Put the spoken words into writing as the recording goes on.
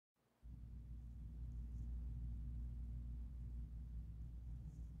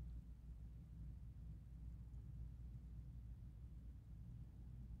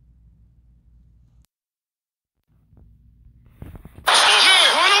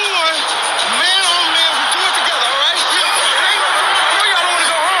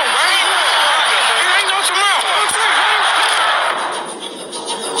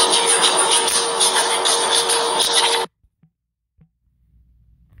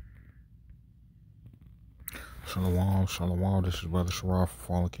Shalom, shalom. This is Brother Sharaf from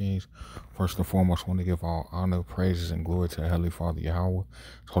Fallen Kings. First and foremost, I want to give all honor, praises, and glory to Heavenly Father Yahweh,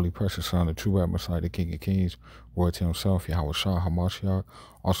 His Holy Precious Son, the true Red Messiah, the King of Kings, royalty himself, Yahweh Shah HaMashiach,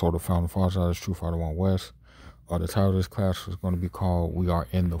 also the founding fathers of the True Father One West. The title of this class is going to be called "We Are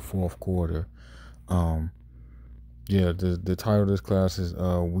in the Fourth Quarter." The title of this class is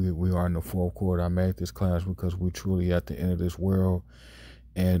 "We Are in the Fourth Quarter." I made this class because we're truly at the end of this world.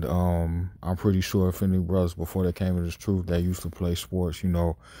 And I'm pretty sure if any brothers before they came to this truth, they used to play sports,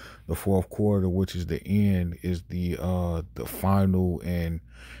 the fourth quarter, which is the end, is the final and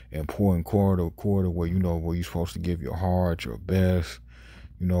important quarter where where you're supposed to give your heart, your best.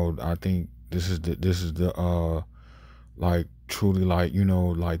 I think this is the like truly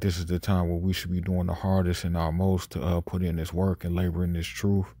like this is the time where we should be doing the hardest and our most to put in this work and labor in this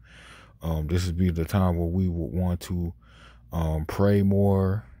truth. This would be the time where we would want to pray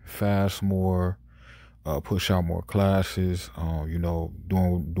more, fast more, push out more classes,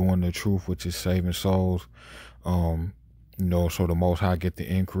 doing the truth, which is saving souls, so the Most High get the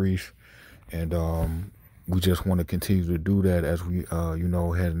increase. And we just want to continue to do that as we,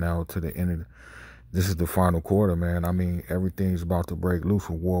 heading out to the end of this is the final quarter, man. I mean, everything's about to break loose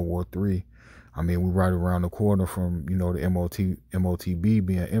with World War III. I mean, we're right around the corner from, the MOTB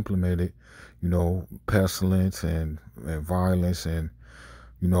being implemented, pestilence and violence and,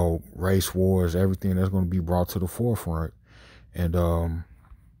 race wars, everything that's going to be brought to the forefront. And, I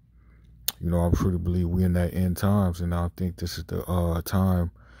truly believe we're in that end times. And I think this is the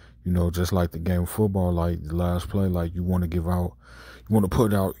time, just like the game of football, like the last play, like you want to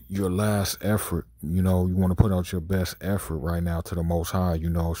put out your last effort, you want to put out your best effort right now to the Most High,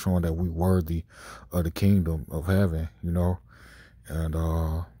 showing that we worthy of the kingdom of heaven, And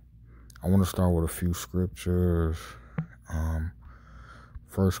I want to start with a few scriptures.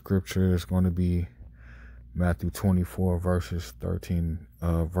 First scripture is going to be Matthew 24, verses 13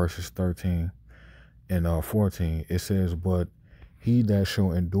 and 14. It says, "But he that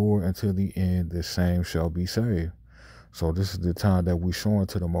shall endure until the end, the same shall be saved." So this is the time that we showing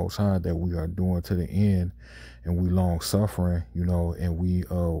to the Most High that we are doing to the end, and we long suffering, and we've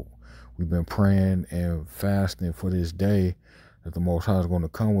been praying and fasting for this day that the Most High is going to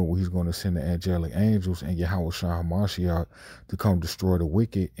come with. He's going to send the angelic angels and Yahweh Shah HaMashiach to come destroy the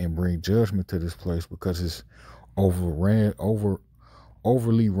wicked and bring judgment to this place because it's overly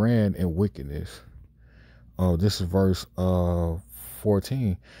ran in wickedness. This is verse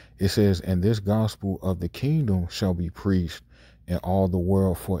 14. It says, "And this gospel of the kingdom shall be preached in all the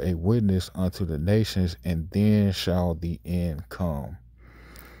world for a witness unto the nations, and then shall the end come."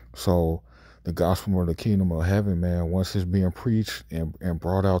 So the gospel of the kingdom of heaven, man, once it's being preached and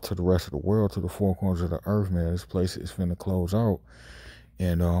brought out to the rest of the world, to the four corners of the earth, man, this place is finna close out.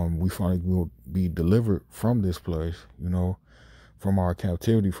 And we finally will be delivered from this place, from our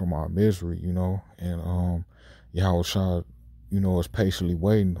captivity, from our misery, and Yahweh Shah, is patiently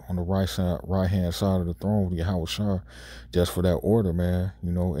waiting on the right hand side of the throne of Yahweh Shah just for that order, man,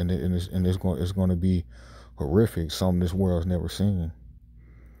 and it's going to be horrific, something this world's never seen.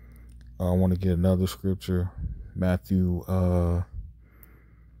 I want to get another scripture, Matthew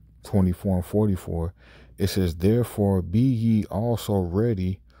 24 and 44. It says, "Therefore be ye also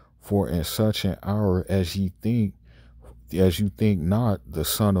ready, for in such an hour as you think not, the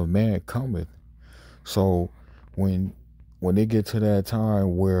Son of Man cometh." So when they get to that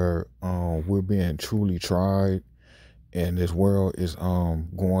time where we're being truly tried and this world is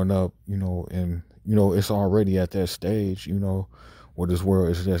going up, and it's already at that stage, where this world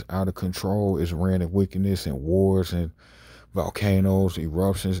is just out of control, it's ran in wickedness and wars and volcanoes,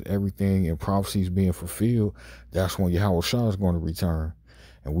 eruptions, everything, and prophecies being fulfilled. That's when Yahweh Shah is going to return.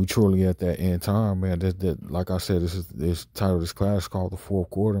 And we truly at that end time, man. That like I said, this title of this class is called the fourth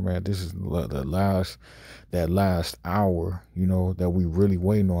quarter, man. This is that last hour, that we really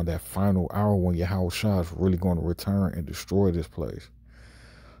waiting on, that final hour when Yahweh Shah is really going to return and destroy this place.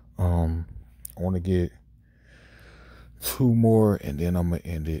 I want to get two more and then I'm gonna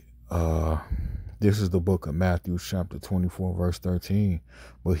end it. This is the book of Matthew, chapter 24, verse 13.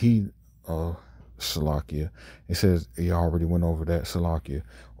 But he, Salakia, it says, he already went over that, Salakia.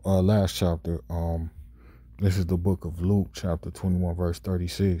 Last chapter, this is the book of Luke, chapter 21, verse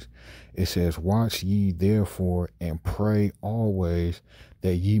 36. It says, "Watch ye therefore and pray always,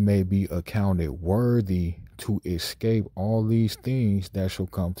 that ye may be accounted worthy to escape all these things that shall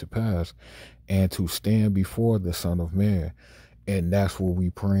come to pass, and to stand before the Son of Man." And that's what we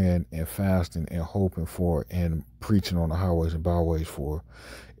praying and fasting and hoping for and preaching on the highways and byways for.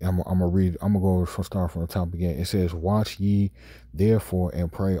 I'm gonna read. I'm gonna go start from the top again. It says, "Watch ye therefore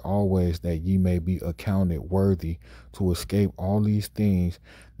and pray always that ye may be accounted worthy to escape all these things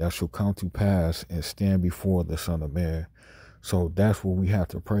that shall come to pass and stand before the Son of Man." So that's what we have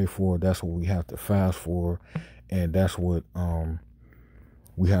to pray for. That's what we have to fast for, and that's what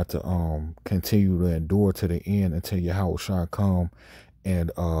we have to continue to endure to the end until Yahweh shall come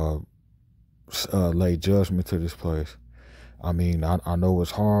and lay judgment to this place. I mean, I know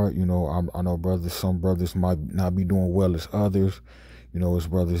it's hard, you know. I know some brothers might not be doing well as others. You know, as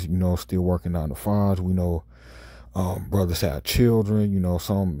brothers, you know, still working 9 to 5s. We know brothers have children, you know,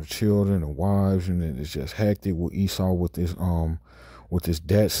 some children and wives, and it's just hectic with Esau with this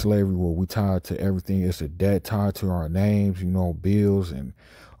debt slavery where we tied to everything. It's a debt tied to our names, you know, bills and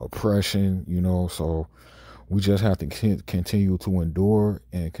oppression, you know. So we just have to continue to endure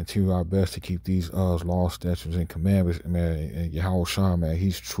and continue our best to keep these laws, statutes, and commandments, man. And Yahweh Shah, man,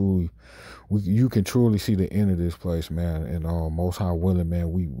 he's truly, you can truly see the end of this place, man. And Most High willing,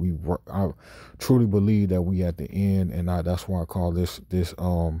 man, I truly believe that we at the end, and that's why I call this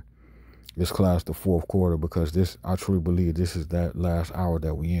class the fourth quarter, because I truly believe this is that last hour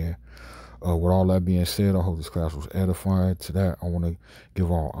that we in. With all that being said, I hope this class was edifying. To that, I want to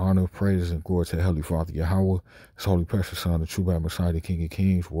give all honor, praises, and glory to Heavenly Father Yahweh, His holy precious Son, the true bad Messiah, the King of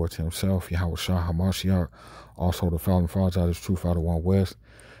Kings, word to Himself, Yahweh Shah HaMashiach, also the founding fathers of His truth out of One West,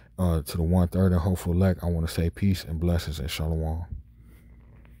 to the 1/3 and hopeful elect. I want to say peace and blessings and shalom.